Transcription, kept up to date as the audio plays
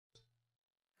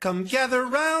Come gather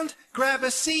round, grab a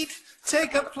seat,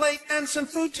 take a plate and some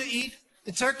food to eat.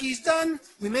 The turkey's done,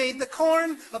 we made the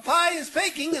corn, a pie is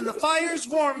baking and the fire's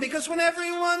warm, because when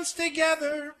everyone's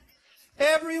together,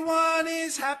 everyone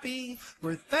is happy.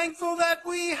 We're thankful that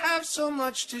we have so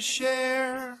much to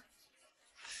share.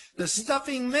 The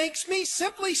stuffing makes me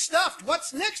simply stuffed.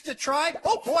 What's next to try?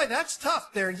 Oh boy, that's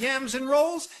tough. There are yams and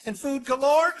rolls and food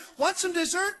galore. Want some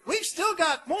dessert? We've still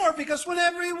got more, because when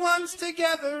everyone's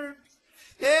together,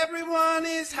 everyone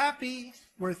is happy.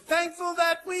 We're thankful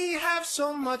that we have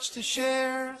so much to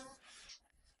share.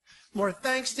 More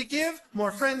thanks to give,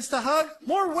 more friends to hug,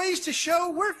 more ways to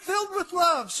show we're filled with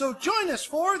love. So join us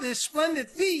for this splendid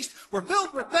feast. We're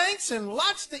filled with thanks and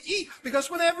lots to eat,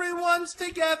 because when everyone's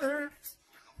together,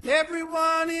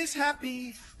 everyone is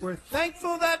happy. We're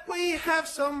thankful that we have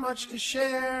so much to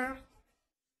share.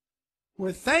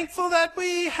 We're thankful that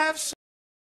we have so